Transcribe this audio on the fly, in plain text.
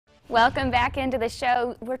Welcome back into the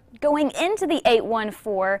show. We're going into the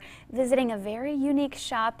 814, visiting a very unique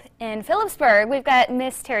shop in Phillipsburg. We've got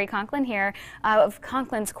Miss Terry Conklin here of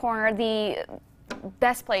Conklin's Corner, the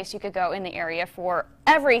best place you could go in the area for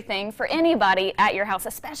everything for anybody at your house,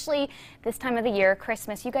 especially this time of the year,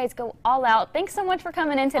 Christmas. You guys go all out. Thanks so much for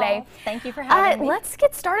coming in today. Oh, thank you for having me. Let's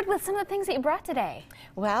get started with some of the things that you brought today.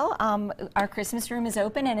 Well, our Christmas room is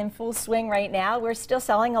open and in full swing right now. We're still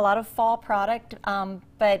selling a lot of fall product,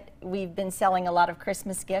 but we've been selling a lot of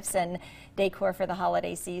Christmas gifts and decor for the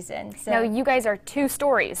holiday season. So, now, you guys are two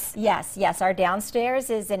stories. Yes, yes. Our downstairs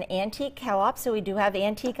is an antique co-op, so we do have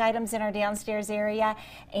antique items in our downstairs area,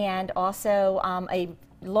 and also a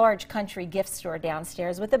large country gift store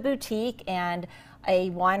downstairs with a boutique and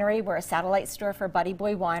a winery. We're a satellite store for Buddy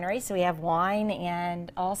Boy Winery, so we have wine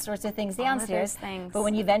and all sorts of things downstairs. But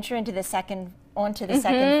when you venture into the second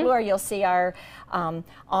floor, you'll see our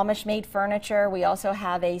Amish-made furniture. We also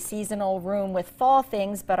have a seasonal room with fall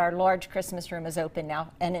things, but our large Christmas room is open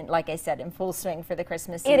now, and like I said, in full swing for the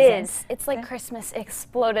Christmas season. It is. It's like Christmas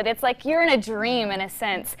exploded. It's like you're in a dream in a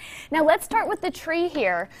sense. Now let's start with the tree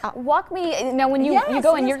here. Walk me. Now when you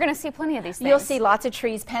go in, you're going to see plenty of these things. You'll see lots of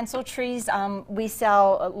trees, pencil trees. We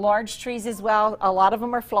sell large trees as well. A lot of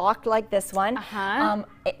them are flocked like this one.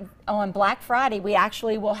 On Black Friday, we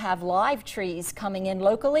actually will have live trees coming in,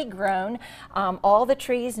 locally grown. All the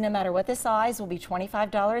trees, no matter what the size, will be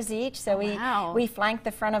 $25 each. So we flank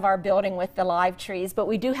the front of our building with the live trees, but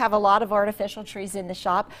we do have a lot of artificial trees in the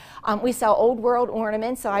shop. We sell old world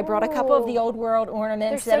ornaments, so I brought a couple of the old world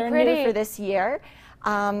ornaments that are new for this year.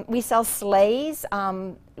 We sell sleighs.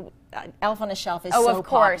 Elf on a Shelf is so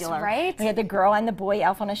popular. Right? We had the girl and the boy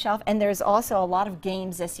Elf on a Shelf, and there's also a lot of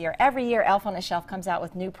games this year. Every year Elf on a Shelf comes out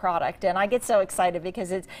with new product, and I get so excited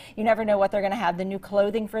because you never know what they're going to have. The new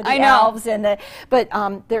clothing for the elves, and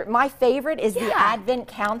my favorite is the Advent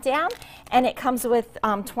Countdown, and it comes with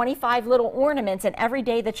 25 little ornaments, and every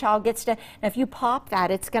day the child gets to. Now if you pop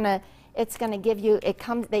that, it's going to give you.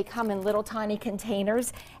 They come in little tiny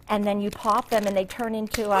containers, and then you pop them, and they turn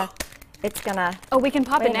into a. It's gonna. Oh, we can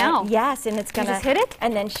pop it now. Yes, and it's gonna. You just hit it,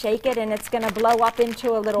 and then shake it, and it's gonna blow up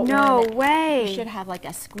into a little. No ornament. way! You should have like a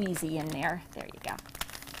squeezy in there. There you go.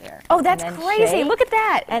 There. Oh, that's crazy! Shake, look at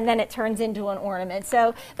that! And then it turns into an ornament.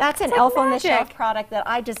 So that's an Elf on the Shelf product that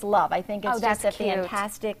I just love. I think it's just a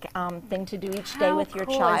fantastic thing to do each day with your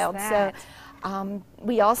child. So.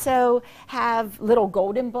 We also have little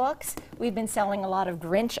golden books. We've been selling a lot of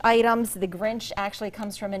Grinch items. The Grinch actually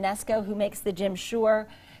comes from Inesco, who makes the Jim Shore.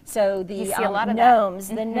 So the gnomes,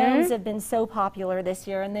 the gnomes have been so popular this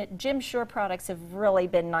year, and the Jim Shore products have really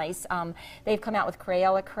been nice. They've come out with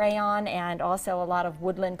Crayola crayon and also a lot of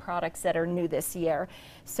woodland products that are new this year.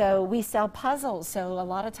 So we sell puzzles, so a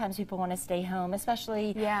lot of times people want to stay home,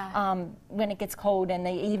 especially when it gets cold in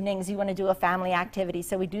the evenings, you want to do a family activity.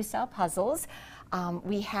 So we do sell puzzles.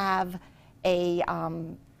 We have a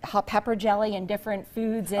hot pepper jelly and different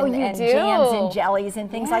foods and jams and jellies and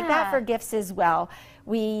things like that for gifts as well.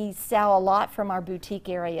 We sell a lot from our boutique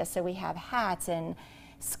area, so we have hats and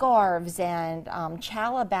scarves and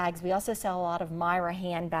challah bags. We also sell a lot of Myra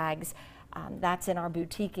handbags. That's in our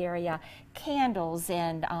boutique area. Candles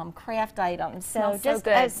and craft items. So just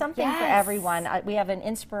something for everyone. We have an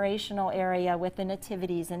inspirational area with the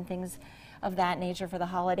nativities and things of that nature for the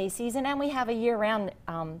holiday season, and we have a year-round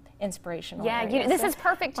inspirational area. This is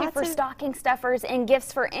perfect too for stocking stuffers and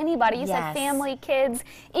gifts for anybody. You said family, kids,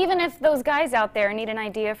 even if those guys out there need an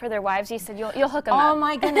idea for their wives, you said you'll hook them up. Oh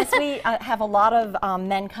my goodness, we have a lot of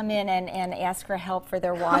men come in and ask for help for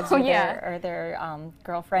their wives or their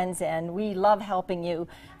girlfriends, and we love helping you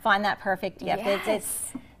find that perfect gift.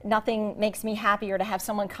 It's nothing makes me happier to have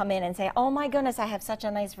someone come in and say, oh my goodness, I have such a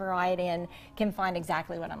nice variety and can find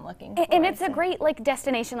exactly what I'm looking for. And it's a great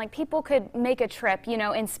destination. Like people could make a trip,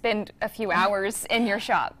 and spend a few hours in your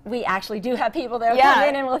shop. We actually do have people that come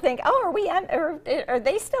in and will think, oh, are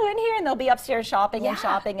they still in here? And they'll be upstairs shopping and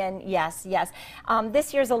shopping. And yes.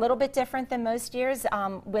 This year's a little bit different than most years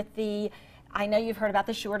with the I know you've heard about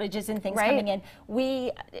the shortages and things coming in.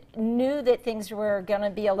 We knew that things were going to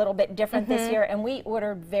be a little bit different this year, and we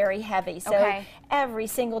ordered very heavy. So every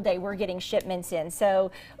single day we're getting shipments in.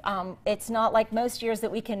 So it's not like most years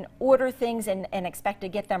that we can order things and expect to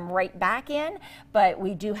get them right back in, but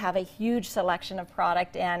we do have a huge selection of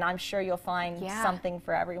product, and I'm sure you'll find something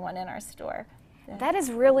for everyone in our store. That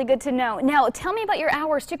is really good to know. Now, tell me about your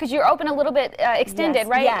hours, too, because you're open a little bit extended,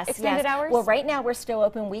 right? Yes, extended hours? Well, right now we're still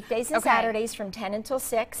open weekdays and Saturdays from 10 until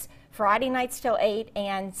 6. Friday nights till 8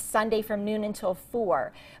 and Sunday from noon until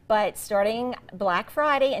 4. But starting Black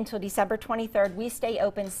Friday until December 23rd, we stay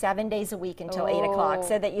open 7 days a week until 8 o'clock,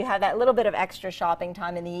 so that you have that little bit of extra shopping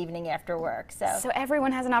time in the evening after work. So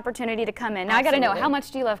everyone has an opportunity to come in. Now I got to know, how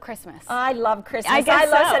much do you love Christmas? I love Christmas. I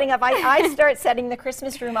love setting up. I start setting the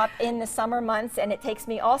Christmas room up in the summer months, and it takes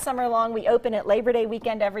me all summer long. We open at Labor Day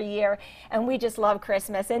weekend every year, and we just love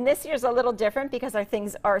Christmas. And this year's a little different because our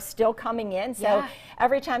things are still coming in. So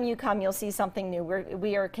every time you come, you'll see something new.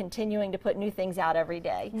 We are continuing to put new things out every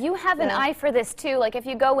day. You have an eye for this too. Like if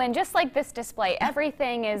you go in, just like this display,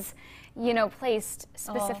 everything is, you know, placed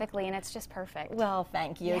specifically, and it's just perfect. Well,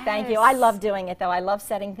 thank you. Thank you. I love doing it though. I love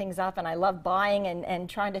setting things up, and I love buying and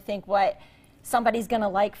trying to think what somebody's going to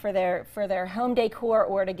like for their home decor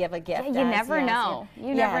or to give a gift. Yeah, you never know.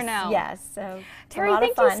 You never know. Yes. So Terry,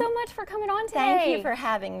 thank you so much for coming on today. Thank you for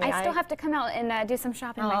having me. I still have to come out and do some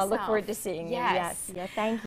shopping myself. I look forward to seeing you. Yes. Yeah, thank you.